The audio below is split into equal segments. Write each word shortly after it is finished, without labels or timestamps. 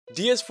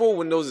DS4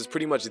 Windows is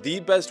pretty much the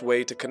best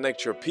way to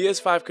connect your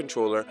PS5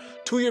 controller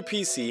to your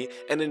PC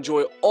and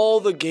enjoy all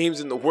the games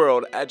in the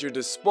world at your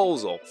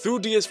disposal.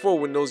 Through DS4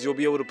 Windows, you'll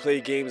be able to play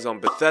games on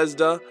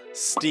Bethesda,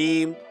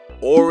 Steam,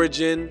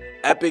 Origin,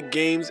 Epic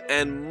Games,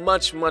 and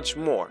much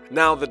more.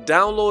 Now, the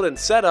download and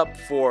setup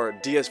for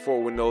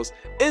DS4 Windows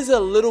is a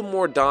little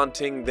more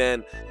daunting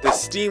than the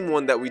Steam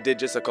one that we did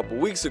just a couple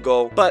weeks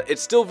ago, but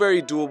it's still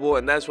very doable,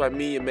 and that's why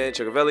me, your man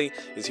Chukavelli,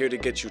 is here to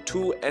get you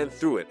to and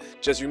through it.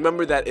 Just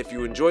remember that if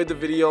you enjoyed the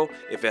video,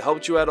 if it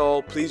helped you at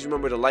all, please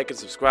remember to like and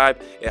subscribe.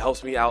 It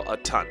helps me out a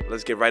ton.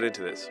 Let's get right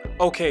into this.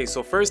 Okay,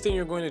 so first thing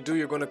you're going to do,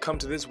 you're going to come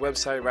to this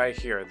website right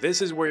here.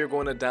 This is where you're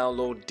going to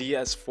download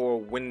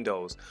DS4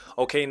 Windows.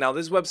 Okay, now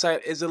this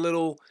website is a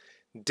little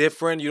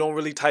different. You don't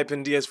really type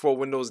in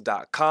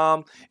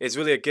ds4windows.com. It's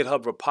really a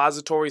GitHub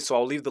repository, so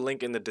I'll leave the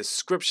link in the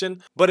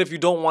description. But if you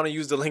don't want to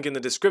use the link in the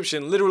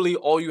description, literally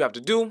all you have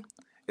to do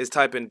is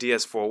type in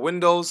DS4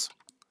 Windows,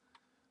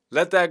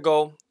 let that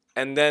go,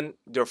 and then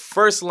your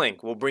first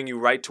link will bring you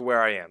right to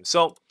where I am.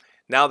 So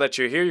now that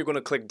you're here, you're going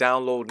to click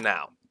download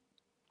now.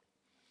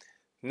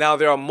 Now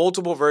there are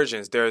multiple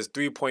versions. There's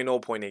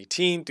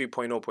 3.0.18,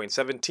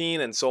 3.0.17,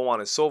 and so on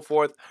and so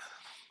forth.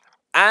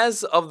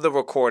 As of the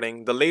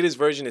recording, the latest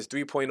version is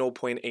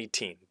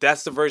 3.0.18.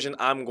 That's the version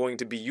I'm going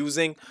to be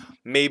using.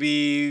 Maybe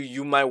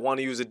you might want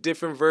to use a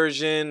different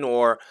version,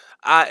 or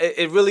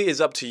it really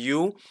is up to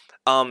you.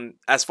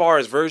 As far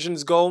as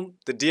versions go,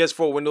 the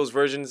DS4 Windows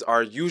versions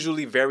are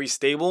usually very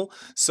stable,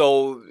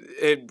 so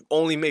it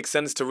only makes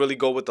sense to really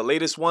go with the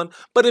latest one.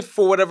 But if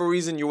for whatever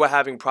reason you were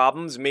having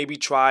problems, maybe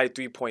try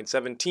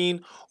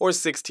 3.17 or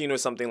 16 or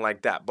something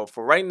like that. But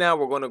for right now,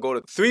 we're going to go to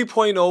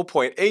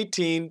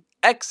 3.0.18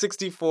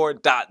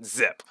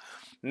 x64.zip.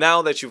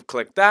 Now that you've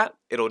clicked that,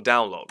 it'll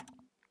download.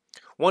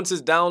 Once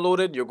it's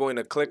downloaded, you're going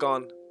to click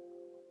on,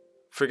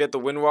 forget the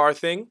WinRAR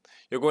thing,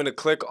 you're going to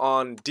click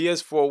on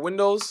DS4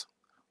 Windows,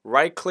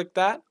 right click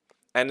that,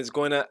 and it's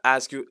going to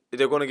ask you,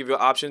 they're going to give you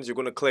options. You're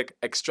going to click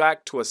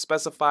extract to a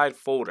specified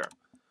folder.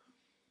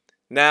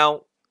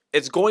 Now,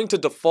 it's going to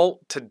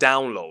default to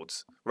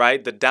downloads,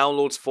 right? The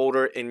downloads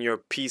folder in your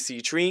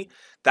PC tree.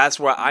 That's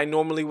where I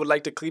normally would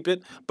like to keep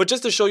it. But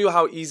just to show you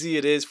how easy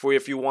it is for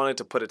if you wanted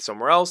to put it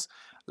somewhere else,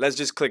 let's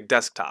just click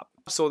desktop.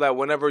 So that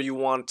whenever you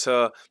want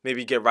to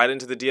maybe get right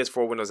into the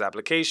DS4 Windows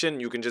application,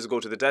 you can just go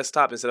to the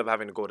desktop instead of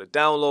having to go to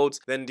downloads,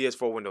 then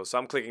DS4 Windows. So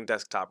I'm clicking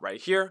desktop right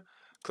here,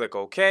 click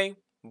OK,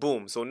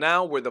 boom. So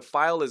now where the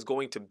file is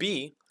going to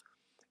be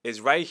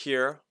is right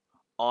here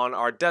on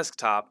our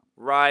desktop,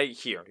 right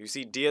here. You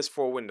see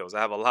DS4 Windows. I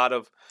have a lot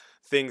of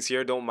things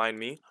here, don't mind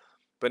me.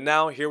 But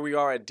now here we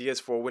are at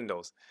DS4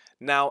 Windows.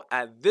 Now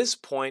at this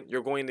point,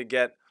 you're going to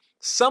get,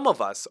 some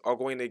of us are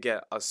going to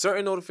get a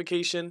certain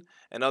notification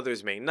and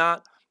others may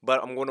not,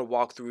 but I'm going to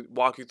walk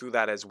you through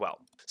that as well.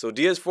 So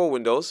DS4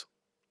 Windows,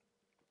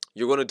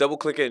 you're going to double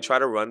click it and try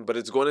to run, but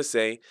it's going to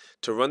say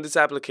to run this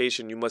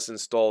application, you must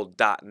install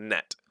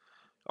 .NET.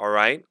 All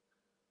right.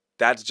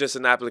 That's just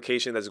an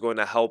application that's going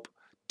to help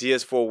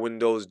DS4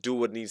 Windows do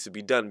what needs to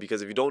be done,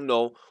 because if you don't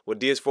know, what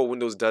DS4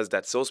 Windows does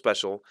that's so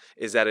special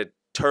is that it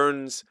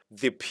turns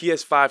the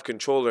PS5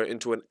 controller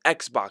into an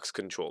Xbox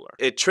controller.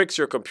 It tricks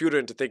your computer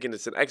into thinking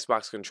it's an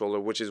Xbox controller,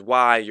 which is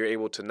why you're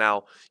able to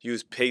now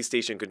use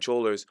PlayStation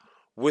controllers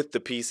with the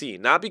PC.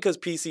 Not because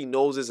PC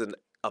knows it's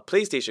a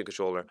PlayStation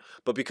controller,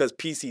 but because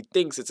PC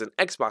thinks it's an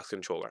Xbox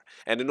controller.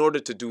 And in order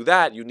to do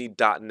that, you need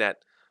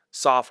 .NET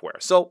software.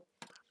 So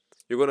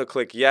you're going to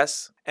click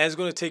yes, and it's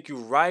going to take you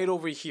right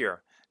over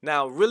here.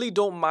 Now, really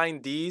don't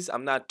mind these.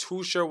 I'm not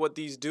too sure what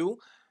these do.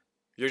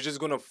 You're just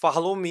going to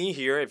follow me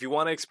here. If you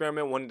want to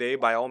experiment one day,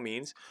 by all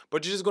means.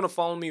 But you're just going to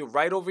follow me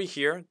right over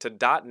here to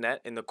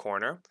 .NET in the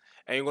corner.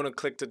 And you're going to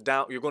click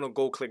you're going to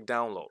go click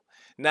download.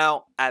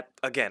 Now, at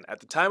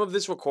the time of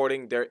this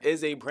recording, there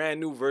is a brand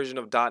new version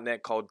of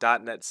 .NET called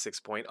 .NET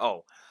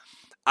 6.0.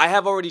 I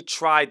have already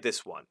tried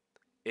this one.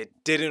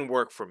 It didn't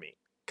work for me.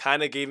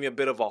 Kind of gave me a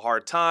bit of a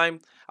hard time.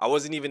 I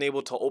wasn't even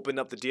able to open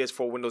up the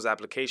DS4 Windows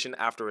application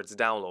after its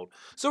download.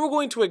 So we're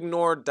going to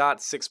ignore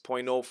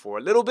 .6.0 for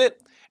a little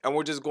bit, and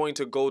we're just going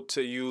to go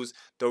to use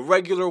the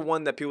regular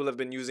one that people have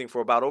been using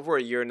for about over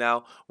a year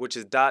now, which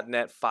is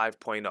 .NET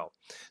 5.0.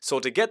 So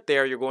to get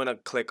there, you're going to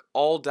click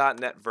all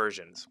 .NET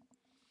versions.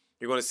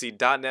 You're going to see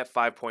 .NET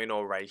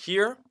 5.0 right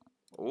here.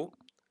 Ooh,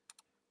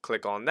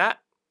 click on that.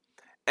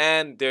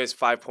 And there's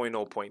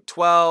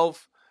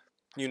 5.0.12.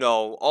 You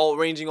know, all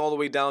ranging all the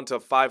way down to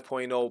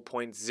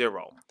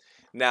 5.0.0.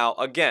 Now,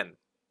 again,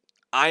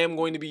 I am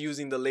going to be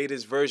using the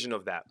latest version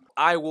of that.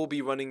 I will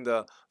be running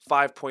the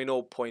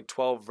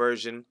 5.0.12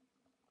 version,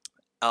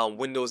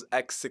 Windows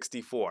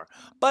x64.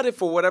 But if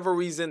for whatever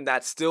reason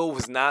that still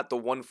was not the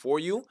one for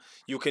you,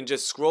 you can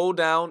just scroll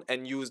down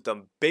and use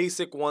the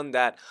basic one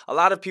that a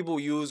lot of people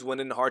use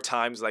when in hard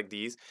times like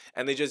these,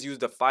 and they just use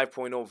the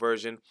 5.0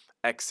 version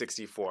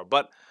x64.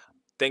 But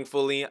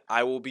thankfully,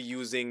 I will be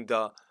using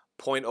the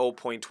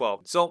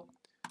 0.0.12. So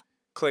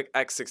click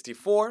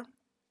x64,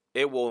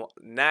 it will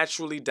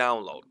naturally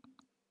download.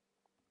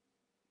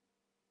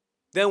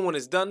 Then when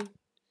it's done,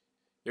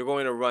 you're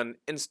going to run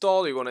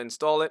install, you're going to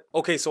install it.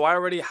 Okay, so I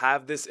already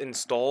have this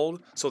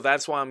installed, so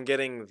that's why I'm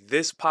getting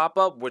this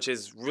pop-up, which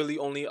is really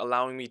only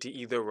allowing me to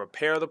either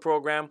repair the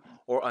program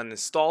or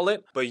uninstall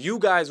it. But you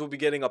guys will be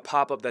getting a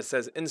pop-up that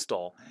says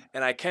install,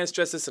 and I can't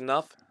stress this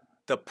enough,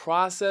 the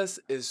process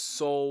is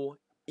so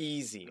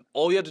easy.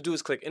 All you have to do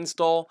is click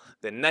install,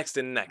 then next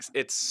and next.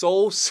 It's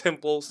so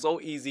simple,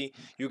 so easy.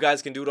 You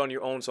guys can do it on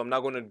your own, so I'm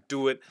not going to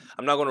do it.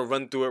 I'm not going to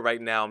run through it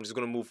right now. I'm just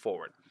going to move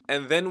forward.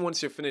 And then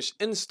once you're finished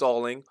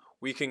installing,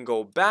 we can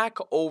go back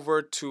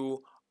over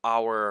to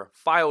our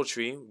file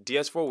tree,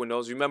 DS4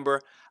 Windows.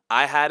 Remember,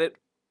 I had it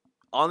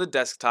on the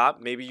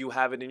desktop. Maybe you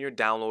have it in your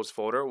downloads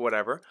folder,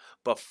 whatever.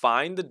 But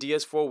find the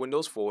DS4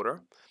 Windows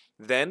folder,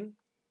 then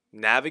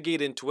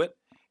navigate into it,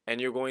 and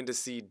you're going to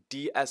see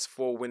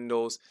DS4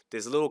 Windows,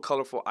 this little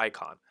colorful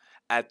icon.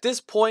 At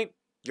this point,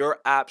 your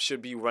app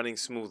should be running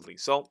smoothly.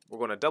 So we're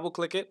going to double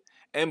click it,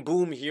 and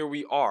boom, here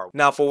we are.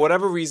 Now, for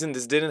whatever reason,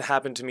 this didn't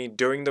happen to me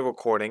during the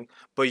recording,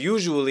 but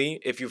usually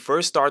if you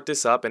first start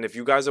this up, and if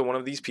you guys are one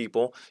of these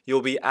people,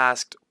 you'll be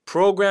asked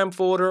program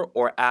folder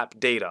or app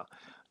data.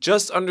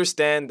 Just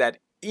understand that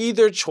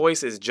either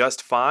choice is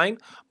just fine,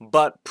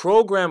 but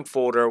program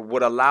folder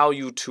would allow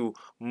you to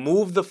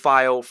move the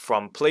file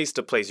from place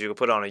to place. You could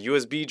put it on a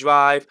USB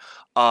drive,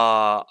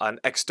 an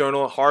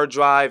external hard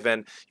drive,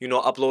 and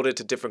upload it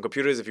to different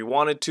computers if you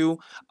wanted to.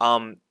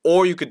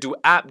 Or you could do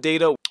app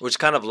data, which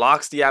kind of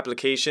locks the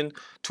application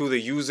to the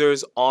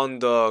users on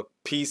the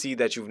PC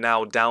that you've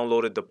now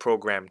downloaded the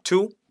program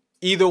to.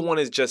 Either one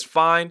is just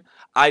fine.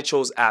 I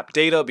chose app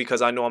data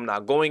because I know I'm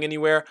not going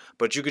anywhere,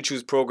 but you could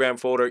choose program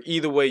folder.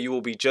 Either way, you will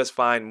be just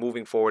fine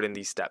moving forward in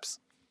these steps.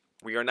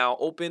 We are now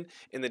open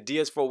in the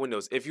DS4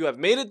 Windows. If you have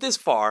made it this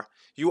far,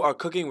 you are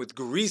cooking with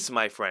grease,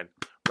 my friend.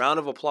 Round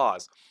of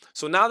applause.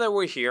 So now that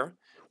we're here,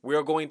 we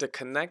are going to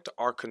connect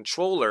our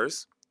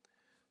controllers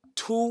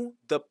to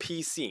the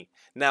PC.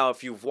 Now,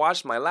 if you've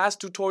watched my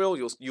last tutorial,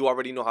 you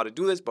already know how to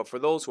do this, but for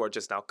those who are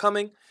just now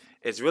coming,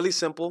 it's really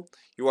simple.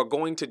 You are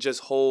going to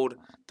just hold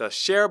the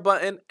share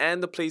button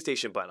and the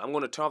PlayStation button. I'm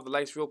going to turn off the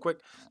lights real quick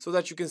so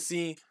that you can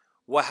see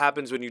what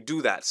happens when you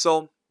do that.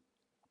 So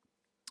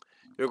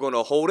you're going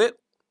to hold it,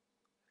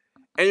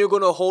 and you're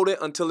going to hold it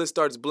until it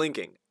starts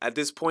blinking. At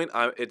this point,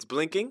 it's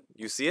blinking.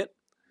 You see it?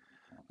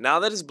 Now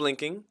that it's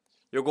blinking,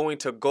 you're going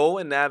to go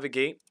and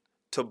navigate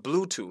to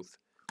Bluetooth.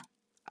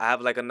 I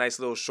have like a nice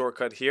little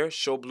shortcut here,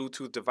 show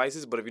Bluetooth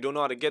devices, but if you don't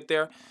know how to get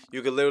there,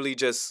 you can literally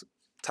just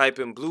type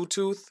in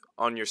Bluetooth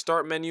on your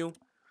start menu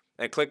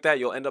and click that.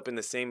 You'll end up in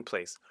the same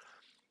place.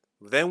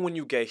 Then when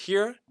you get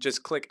here,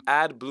 just click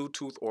add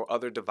Bluetooth or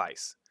other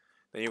device.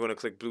 Then you're going to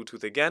click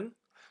Bluetooth again.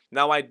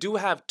 Now I do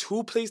have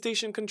two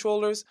PlayStation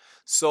controllers,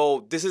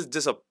 so this is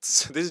just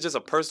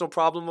a personal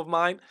problem of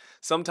mine.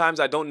 Sometimes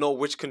I don't know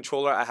which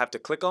controller I have to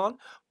click on,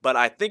 but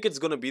I think it's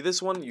going to be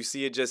this one. You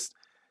see it just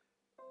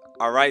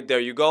all right, there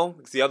you go.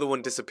 The other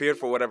one disappeared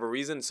for whatever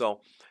reason.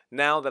 So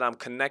now that I'm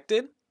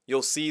connected,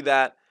 you'll see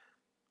that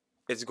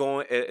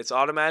it's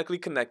automatically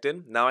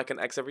connected. Now I can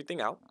X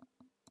everything out.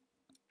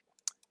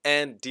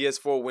 And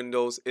DS4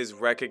 Windows is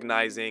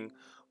recognizing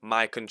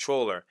my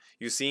controller.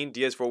 You've seen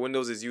DS4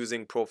 Windows is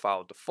using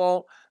profile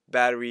default.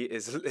 Battery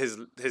is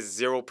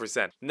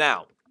 0%.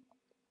 Now,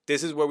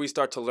 this is where we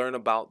start to learn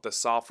about the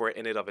software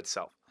in and of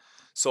itself.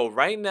 So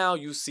right now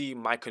you see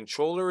my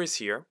controller is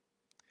here,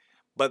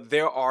 but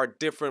there are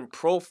different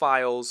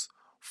profiles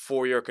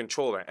for your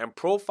controller. And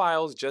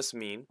profiles just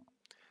mean,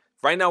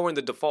 right now we're in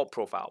the default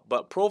profile,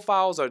 but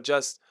profiles are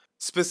just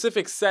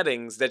specific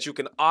settings that you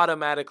can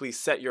automatically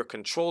set your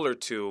controller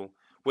to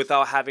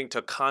without having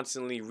to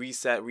constantly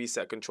reset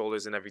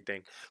controllers and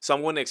everything. So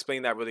I'm going to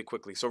explain that really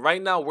quickly. So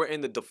right now we're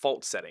in the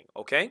default setting,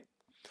 okay?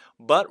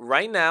 But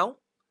right now,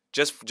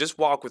 just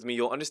walk with me.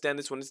 You'll understand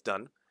this when it's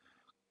done.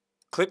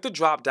 Click the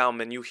drop down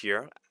menu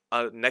here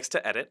next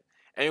to edit.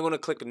 And you're going to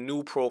click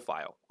new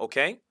profile,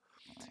 okay?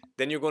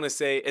 Then you're going to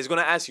say, it's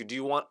going to ask you, do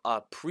you want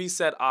a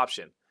preset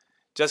option?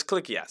 Just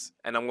click yes,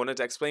 and I'm going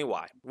to explain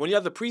why. When you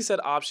have the preset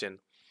option,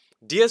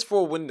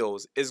 DS4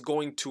 Windows is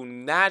going to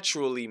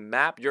naturally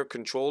map your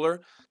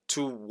controller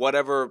to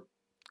whatever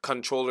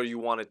controller you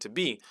want it to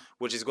be,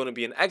 which is going to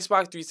be an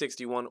Xbox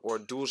 360 one or a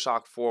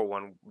DualShock 4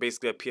 one,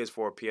 basically a PS4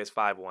 or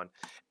PS5 one.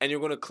 And you're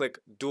going to click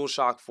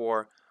DualShock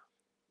 4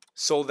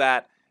 so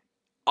that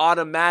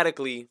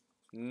automatically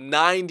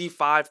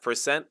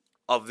 95%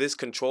 of this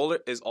controller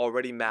is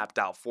already mapped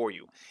out for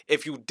you.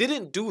 If you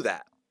didn't do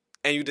that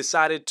and you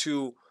decided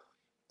to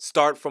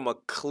start from a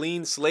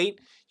clean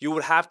slate, you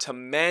would have to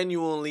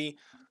manually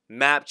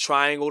map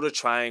triangle to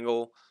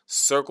triangle,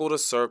 circle to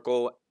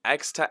circle,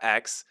 X to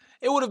X.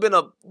 It would have been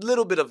a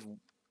little bit of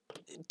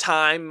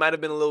time, might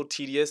have been a little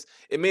tedious.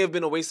 It may have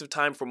been a waste of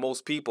time for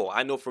most people.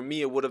 I know for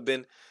me it would have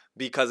been,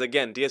 because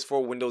again,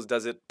 DS4 Windows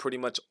does it pretty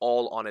much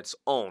all on its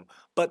own.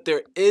 But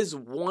there is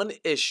one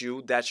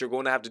issue that you're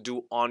going to have to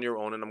do on your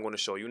own, and I'm going to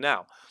show you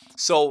now.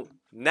 So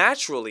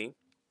naturally,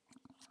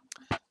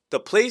 the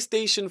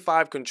PlayStation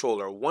 5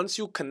 controller, once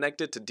you connect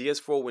it to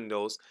DS4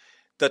 Windows,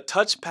 the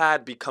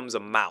touchpad becomes a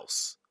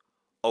mouse,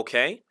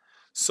 okay?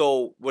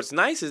 So what's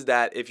nice is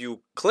that if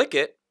you click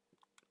it,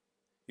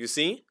 You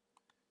see?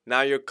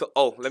 Now you're,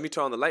 oh, let me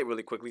turn on the light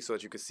really quickly so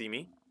that you can see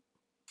me.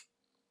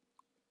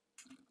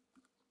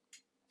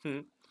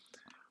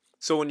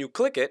 So when you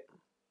click it,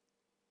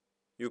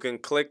 you can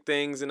click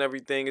things and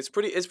everything. It's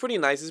pretty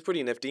nice. It's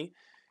pretty nifty.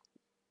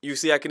 You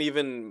see I can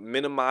even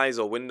minimize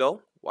a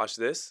window. Watch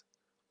this.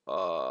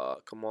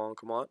 Come on.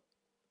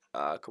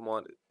 Come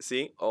on.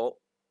 See? Oh.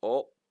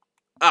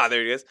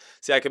 There it is.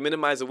 See, I can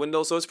minimize the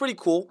window, so it's pretty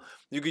cool.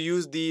 You could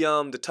use the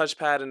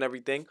touchpad and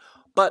everything.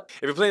 But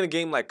if you're playing a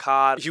game like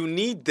COD, you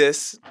need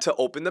this to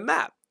open the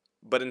map.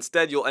 But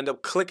instead, you'll end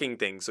up clicking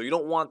things, so you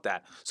don't want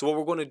that. So what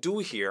we're going to do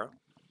here,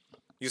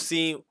 you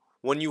see,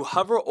 when you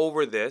hover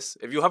over this,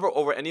 if you hover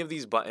over any of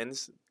these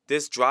buttons,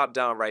 this drop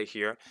down right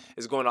here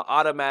is going to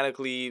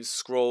automatically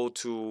scroll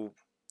to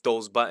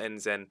those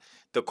buttons and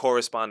the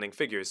corresponding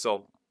figures.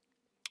 So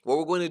what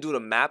we're going to do to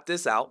map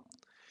this out,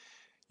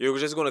 you're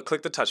just going to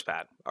click the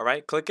touchpad. All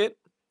right, click it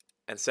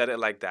and set it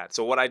like that.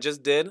 So what I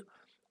just did,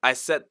 I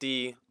set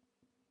the,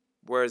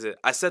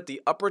 I set the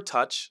upper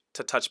touch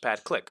to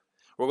touchpad click.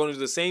 We're going to do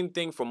the same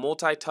thing for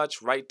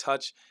multi-touch, right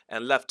touch,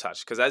 and left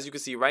touch. Because as you can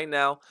see right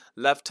now,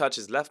 left touch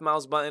is left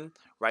mouse button,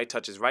 right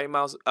touch is right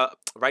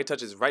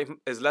touch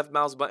is left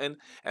mouse button,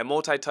 and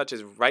multi-touch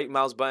is right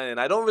mouse button. And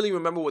I don't really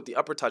remember what the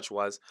upper touch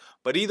was,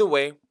 but either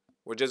way,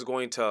 we're just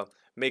going to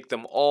make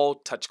them all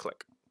touch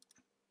click.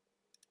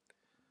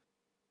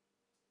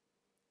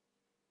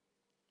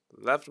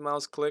 Left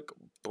mouse click,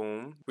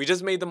 boom. We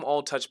just made them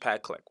all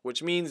touchpad click,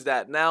 which means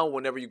that now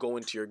whenever you go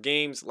into your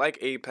games like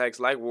Apex,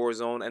 like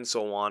Warzone, and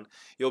so on,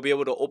 you'll be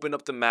able to open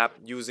up the map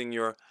using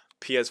your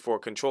PS4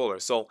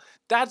 controller. So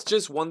that's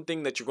just one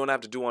thing that you're going to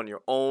have to do on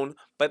your own,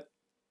 but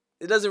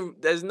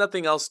there's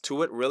nothing else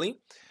to it really.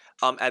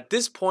 At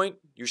this point,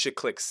 you should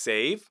click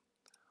save.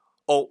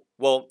 Oh,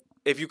 well,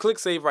 if you click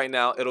save right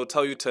now, it'll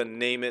tell you to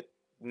name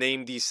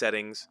these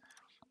settings.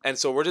 And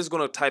so we're just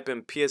going to type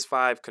in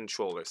PS5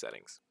 controller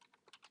settings.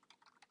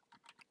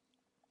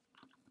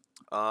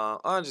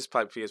 I'll just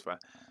type PS5.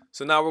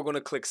 So now we're going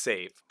to click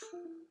save.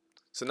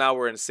 So now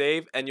we're in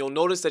save, and you'll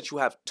notice that you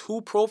have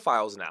two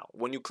profiles now.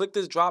 When you click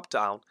this drop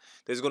down,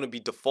 there's going to be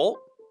default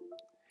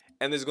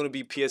and there's going to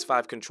be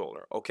PS5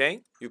 controller, okay?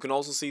 You can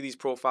also see these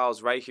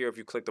profiles right here if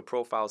you click the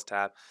profiles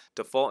tab,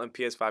 default and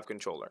PS5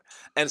 controller.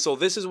 And so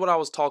this is what I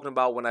was talking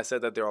about when I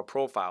said that there are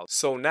profiles.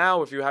 So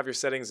now if you have your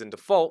settings in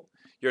default,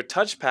 your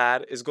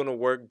touchpad is going to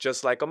work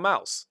just like a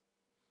mouse.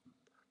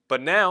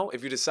 But now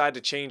if you decide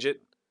to change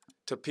it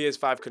to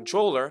PS5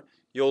 controller,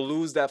 you'll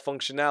lose that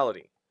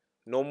functionality.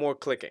 No more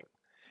clicking.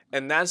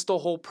 And that's the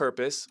whole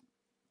purpose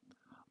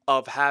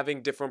of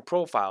having different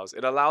profiles.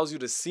 It allows you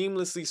to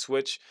seamlessly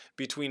switch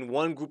between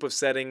one group of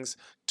settings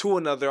to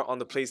another on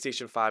the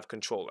PlayStation 5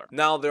 controller.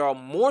 Now, there are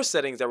more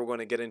settings that we're going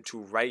to get into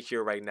right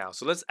here, right now.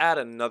 So let's add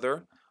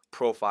another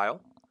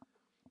profile.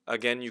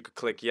 Again, you could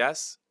click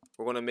yes.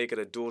 We're going to make it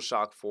a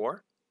DualShock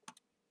 4.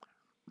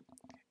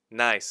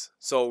 Nice.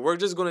 So we're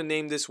just going to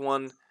name this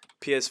one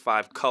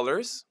PS5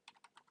 Colors.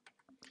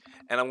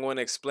 And I'm going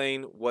to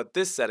explain what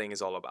this setting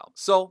is all about.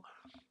 So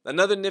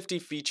another nifty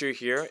feature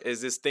here is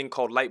this thing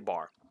called light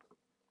bar.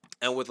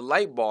 And with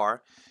light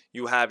bar,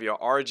 you have your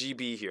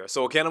RGB here.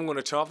 So again, I'm going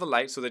to turn off the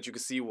light so that you can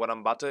see what I'm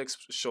about to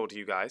show to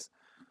you guys.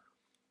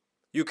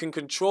 You can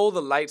control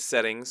the light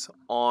settings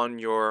on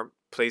your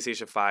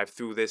PlayStation 5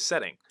 through this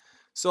setting.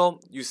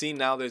 So you see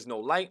now there's no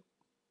light,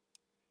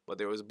 but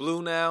there was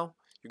blue now.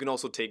 You can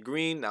also take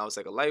green. Now it's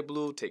like a light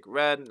blue. Take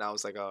red. Now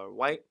it's like a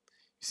white.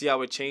 You see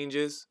how it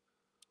changes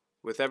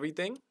with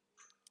everything?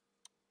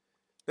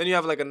 Then you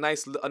have like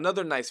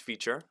another nice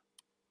feature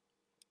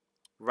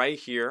right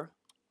here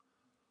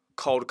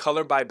called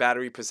color by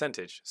battery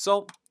percentage.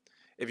 So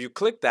if you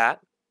click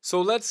that,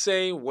 so let's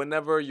say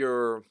whenever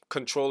your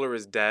controller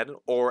is dead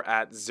or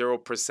at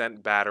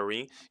 0%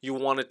 battery, you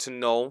wanted to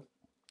know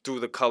through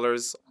the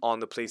colors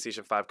on the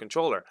PlayStation 5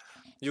 controller.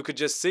 You could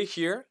just sit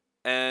here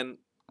and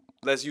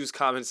let's use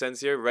common sense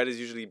here. Red is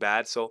usually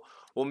bad, so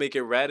we'll make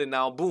it red, and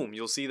now boom,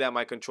 you'll see that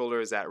my controller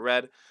is at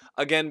red.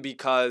 Again,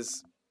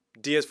 because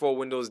DS4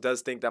 Windows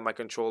does think that my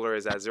controller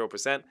is at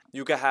 0%.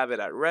 You can have it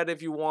at red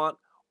if you want,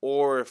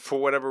 or for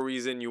whatever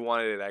reason you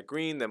wanted it at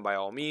green, then by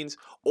all means.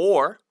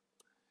 Or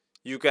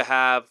you could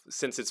have,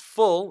 since it's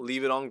full,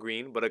 leave it on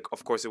green, but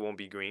of course it won't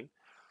be green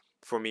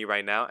for me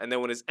right now. And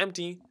then when it's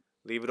empty,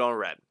 leave it on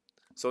red.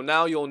 So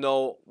now you'll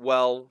know,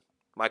 well,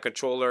 my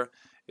controller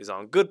is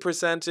on good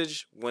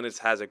percentage when it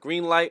has a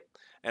green light,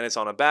 and it's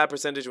on a bad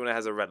percentage when it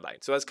has a red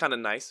light. So that's kind of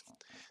nice.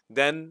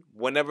 Then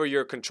whenever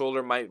your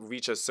controller might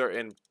reach a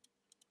certain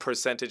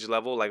percentage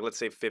level, like let's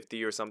say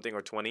 50 or something,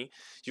 or 20,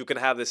 you can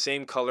have the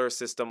same color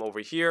system over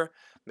here,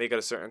 make it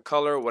a certain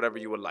color, whatever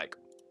you would like.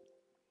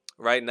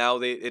 Right now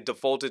it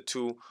defaulted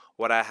to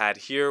what I had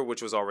here,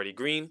 which was already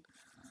green.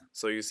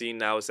 So you see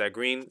now it's at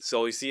green.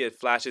 So you see it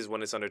flashes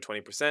when it's under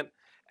 20%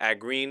 at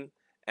green,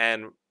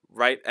 and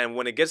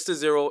when it gets to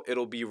 0,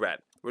 it'll be red.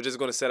 We're just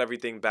going to set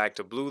everything back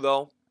to blue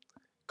though,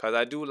 because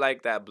I do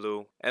like that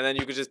blue. And then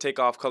you could just take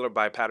off color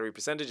by battery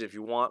percentage if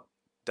you want.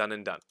 Done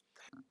and done.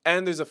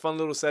 And there's a fun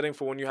little setting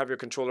for when you have your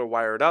controller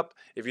wired up.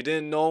 If you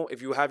didn't know,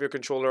 if you have your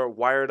controller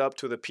wired up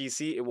to the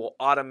PC, it will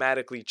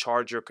automatically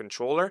charge your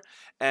controller.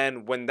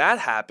 And when that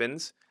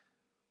happens,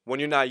 when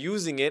you're not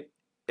using it,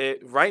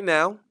 right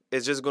now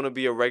it's just going to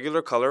be a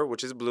regular color,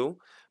 which is blue.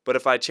 But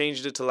if I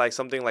changed it to like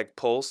something like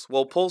pulse,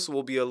 well, pulse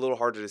will be a little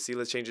harder to see.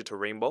 Let's change it to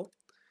rainbow.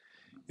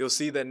 You'll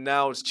see that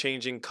now it's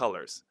changing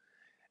colors.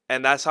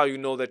 And that's how you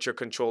know that your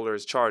controller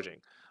is charging.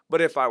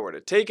 But if I were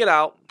to take it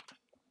out,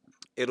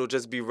 it'll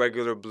just be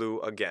regular blue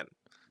again.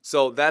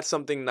 So that's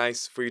something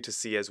nice for you to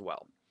see as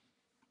well.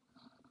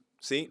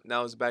 See,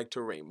 now it's back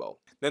to rainbow.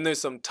 Then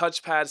there's some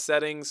touchpad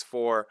settings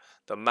for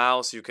the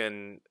mouse. You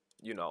can,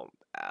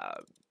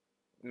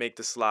 make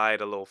the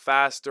slide a little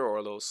faster or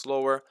a little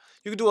slower.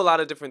 You can do a lot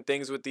of different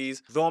things with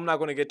these, though I'm not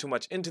going to get too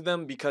much into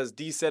them because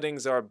these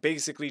settings are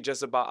basically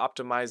just about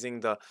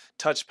optimizing the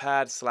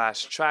touchpad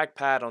slash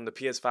trackpad on the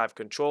PS5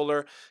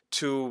 controller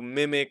to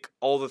mimic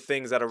all the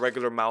things that a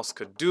regular mouse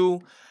could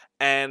do.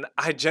 And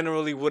I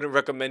generally wouldn't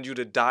recommend you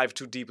to dive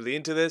too deeply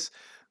into this.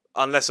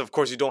 Unless, of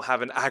course, you don't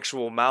have an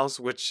actual mouse,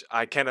 which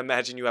I can't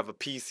imagine you have a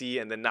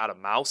PC and then not a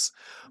mouse.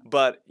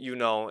 But,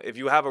 if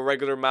you have a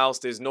regular mouse,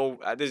 there's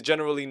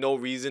generally no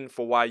reason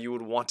for why you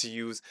would want to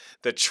use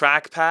the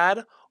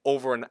trackpad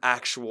over an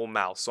actual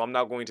mouse. So I'm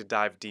not going to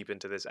dive deep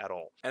into this at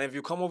all. And if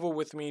you come over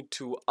with me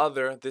to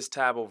this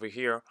tab over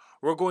here,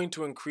 we're going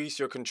to increase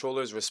your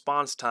controller's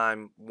response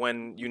time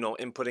when,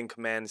 inputting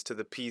commands to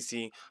the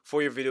PC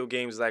for your video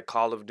games like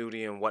Call of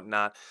Duty and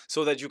whatnot,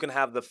 so that you can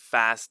have the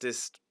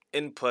fastest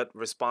input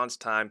response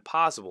time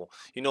possible.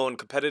 In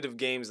competitive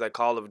games like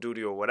Call of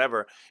Duty or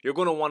whatever, you're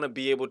going to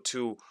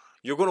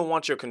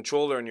want your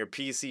controller and your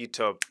PC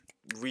to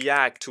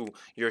react to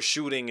your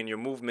shooting and your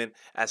movement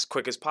as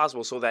quick as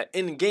possible, so that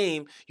in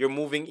game you're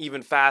moving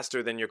even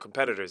faster than your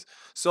competitors.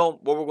 So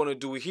what we're going to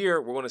do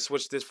here, we're going to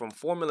switch this from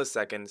 4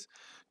 milliseconds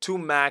to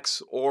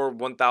max or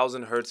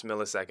 1000 hertz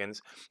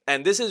milliseconds.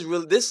 And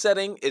this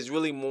setting is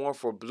really more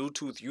for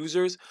Bluetooth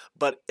users,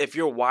 but if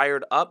you're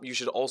wired up, you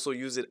should also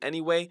use it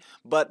anyway.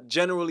 But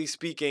generally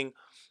speaking,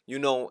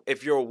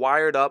 if you're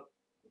wired up,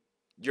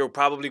 you're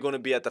probably going to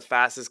be at the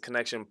fastest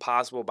connection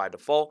possible by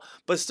default,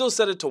 but still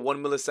set it to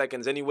 1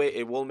 milliseconds anyway.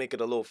 It will make it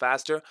a little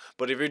faster.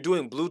 But if you're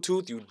doing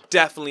Bluetooth, you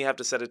definitely have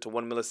to set it to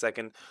 1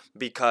 millisecond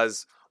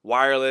because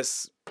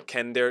wireless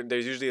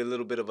there's usually a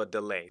little bit of a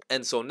delay.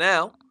 And so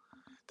now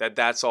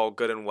that's all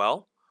good and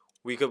well,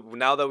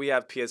 now that we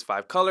have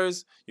PS5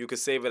 colors, you could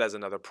save it as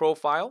another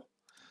profile.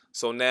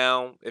 So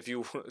now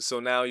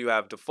you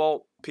have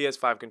default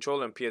PS5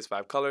 controller and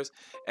PS5 colors,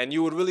 and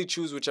you would really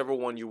choose whichever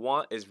one you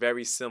want. It's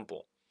very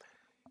simple.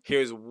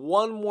 Here's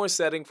one more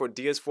setting for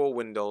DS4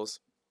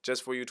 Windows,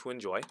 just for you to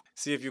enjoy.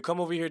 See, if you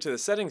come over here to the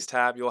settings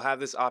tab, you'll have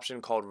this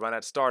option called run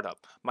at startup.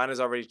 Mine is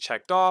already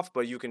checked off,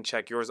 but you can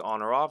check yours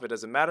on or off. It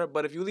doesn't matter.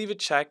 But if you leave it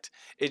checked,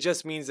 it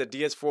just means that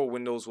DS4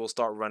 Windows will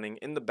start running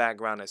in the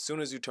background as soon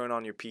as you turn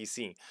on your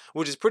PC,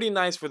 which is pretty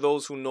nice for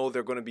those who know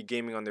they're going to be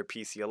gaming on their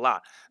PC a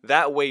lot.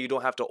 That way you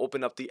don't have to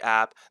open up the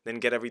app,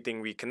 then get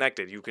everything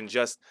reconnected. You can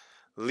just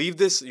leave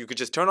this, you could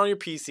just turn on your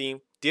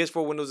PC,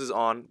 DS4 Windows is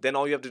on, then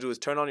all you have to do is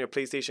turn on your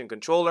PlayStation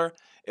controller,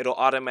 it'll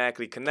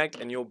automatically connect,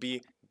 and you'll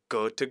be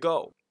good to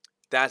go.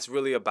 That's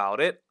really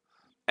about it.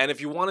 And if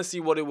you want to see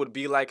what it would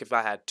be like if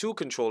I had two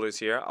controllers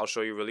here, I'll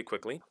show you really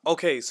quickly.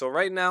 Okay, so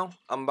right now,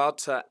 I'm about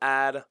to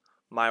add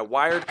my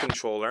wired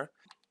controller.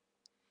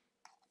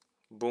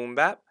 Boom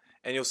bap.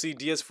 And you'll see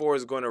DS4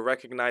 is going to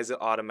recognize it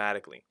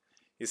automatically.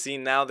 You see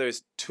now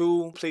there's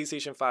two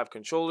PlayStation 5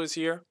 controllers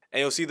here, and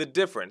you'll see the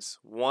difference.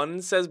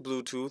 One says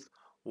Bluetooth,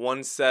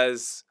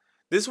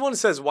 this one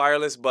says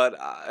wireless, but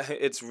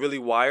it's really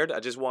wired.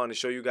 I just wanted to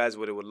show you guys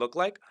what it would look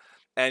like.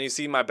 And you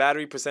see my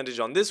battery percentage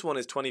on this one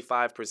is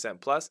 25%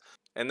 plus.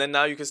 And then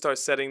now you can start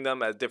setting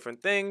them as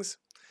different things.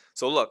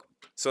 So look,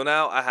 so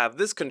now I have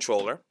this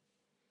controller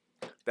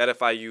that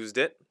if I used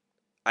it,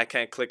 I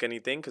can't click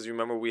anything because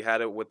remember we had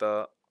it with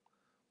the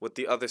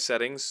other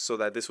settings so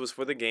that this was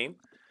for the game.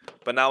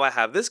 But now I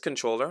have this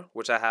controller,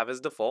 which I have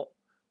as default,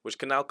 which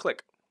can now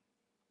click.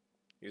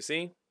 You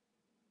see?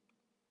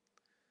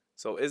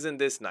 So isn't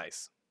this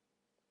nice?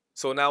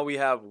 So now we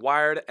have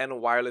wired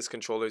and wireless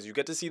controllers. You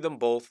get to see them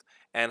both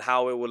and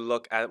how it would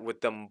look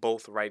with them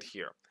both right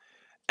here.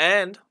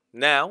 And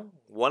now,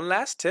 one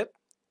last tip.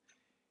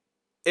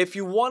 If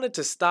you wanted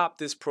to stop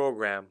this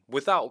program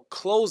without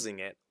closing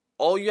it,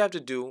 all you have to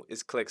do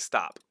is click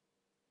stop.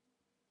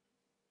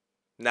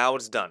 Now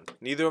it's done.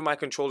 Neither of my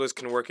controllers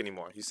can work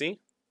anymore. You see?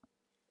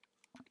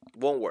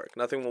 Won't work.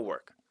 Nothing will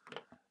work.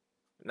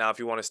 Now if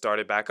you want to start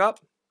it back up,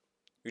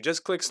 you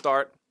just click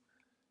start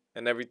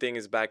and everything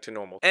is back to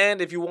normal.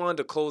 And if you wanted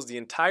to close the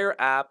entire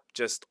app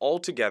just all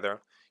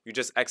together, you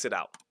just exit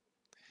out.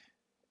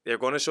 They're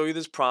going to show you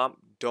this prompt.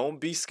 Don't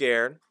be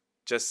scared.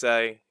 Just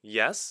say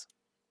yes.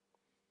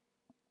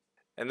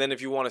 And then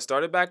if you want to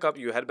start it back up,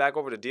 you head back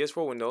over to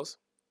DS4 Windows.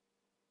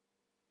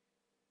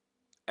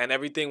 And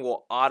everything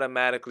will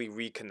automatically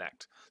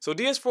reconnect. So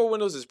DS4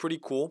 Windows is pretty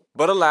cool.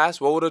 But alas,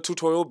 what would a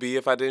tutorial be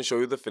if I didn't show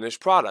you the finished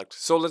product?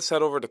 So let's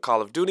head over to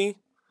Call of Duty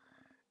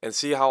and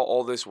see how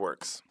all this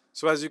works.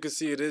 So as you can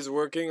see, it is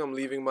working. I'm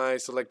leaving my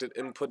selected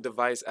input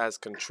device as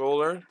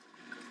controller.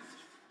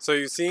 So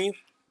you see,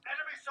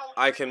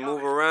 I can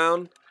move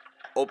around,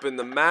 open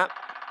the map.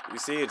 You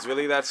see, it's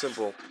really that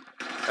simple.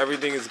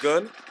 Everything is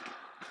good.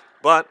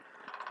 But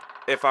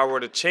if I were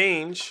to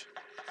change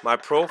my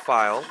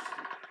profile,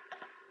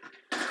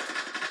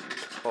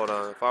 hold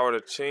on, if I were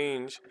to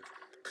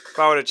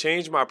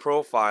change my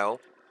profile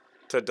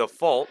to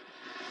default,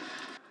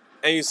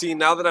 and you see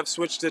now that I've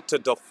switched it to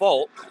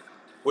default,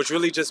 which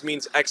really just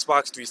means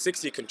Xbox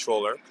 360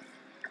 controller,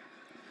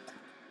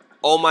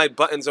 all my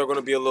buttons are going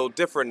to be a little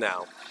different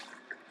now.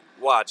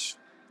 Watch.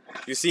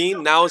 You see,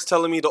 now it's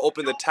telling me to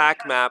open the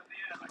TAC map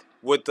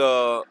with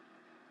the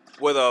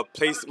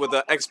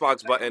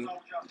Xbox button.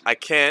 I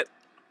can't.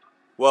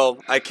 Well,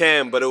 I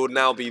can, but it would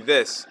now be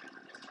this.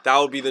 That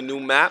would be the new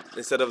map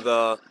instead of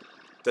the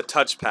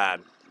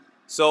touchpad.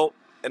 So,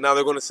 and now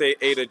they're going to say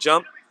A to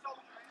jump.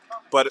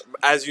 But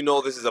as you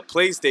know, this is a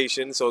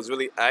PlayStation, so it's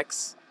really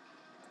X.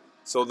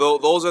 So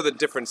those are the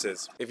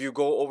differences. If you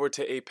go over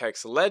to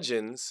Apex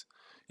Legends,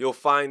 you'll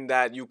find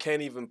that you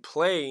can't even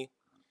play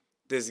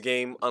this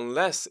game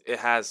unless it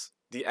has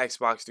the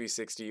Xbox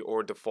 360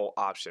 or default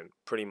option,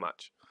 pretty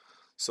much.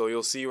 So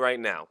you'll see right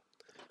now.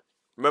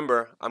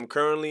 Remember, I'm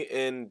currently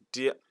in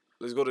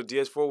let's go to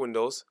DS4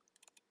 Windows.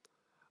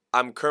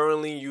 I'm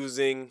currently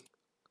using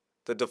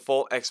the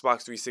default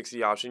Xbox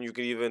 360 option. You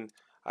could even,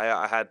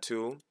 I had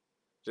two,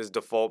 just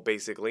default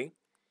basically.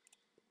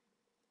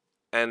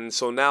 And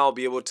so now I'll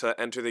be able to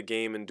enter the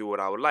game and do what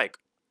I would like.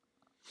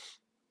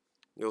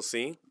 You'll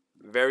see,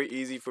 very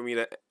easy for me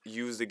to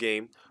use the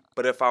game.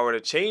 But if I were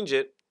to change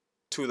it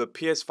to the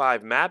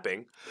PS5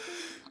 mapping,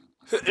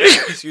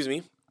 excuse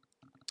me,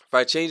 if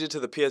I change it to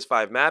the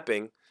PS5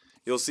 mapping,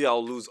 you'll see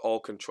I'll lose all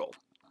control.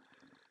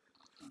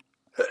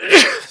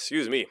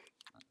 Excuse me.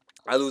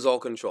 I lose all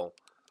control.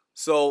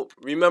 So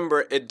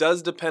remember, it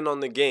does depend on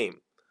the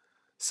game.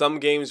 Some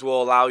games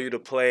will allow you to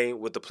play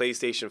with the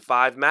PlayStation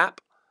 5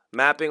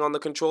 mapping on the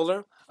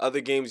controller.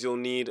 Other games you'll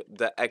need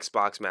the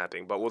Xbox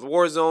mapping. But with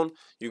Warzone,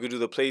 you can do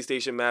the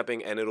PlayStation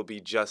mapping and it'll be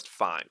just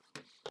fine.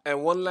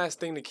 And one last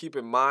thing to keep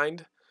in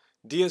mind,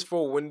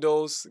 DS4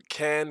 Windows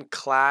can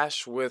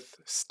clash with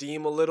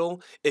Steam a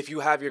little if you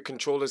have your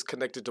controllers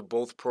connected to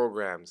both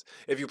programs.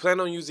 If you plan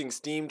on using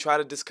Steam, try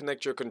to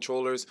disconnect your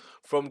controllers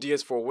from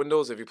DS4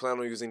 Windows. If you plan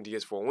on using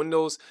DS4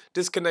 Windows,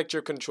 disconnect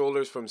your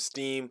controllers from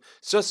Steam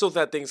just so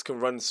that things can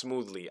run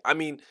smoothly. I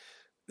mean,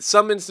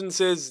 some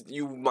instances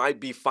you might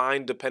be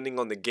fine depending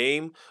on the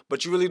game,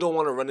 but you really don't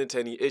want to run into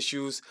any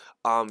issues.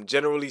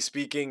 Generally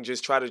speaking,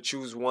 just try to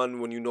choose one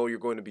when you know you're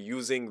going to be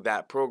using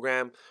that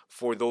program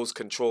for those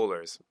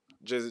controllers.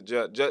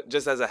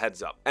 Just as a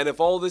heads up. And if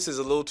all this is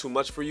a little too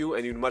much for you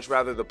and you'd much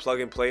rather the plug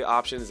and play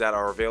options that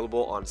are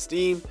available on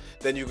Steam,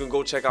 then you can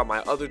go check out my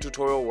other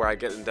tutorial where I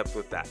get in depth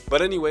with that.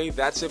 But anyway,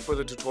 that's it for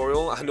the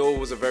tutorial. I know it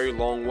was a very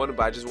long one,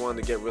 but I just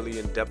wanted to get really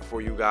in depth for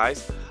you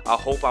guys. I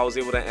hope I was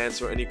able to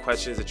answer any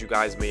questions that you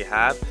guys may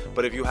have.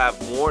 But if you have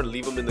more,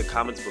 leave them in the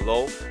comments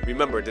below.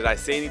 Remember, did I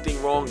say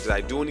anything wrong? Did I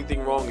do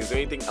anything wrong? Is there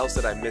anything else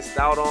that I missed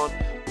out on?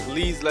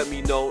 Please let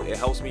me know. It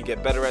helps me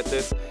get better at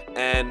this.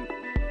 And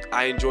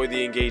I enjoy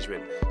the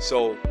engagement.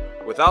 So,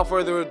 without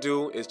further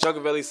ado, it's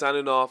Chukavelli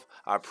signing off.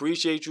 I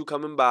appreciate you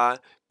coming by.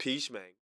 Peace, man.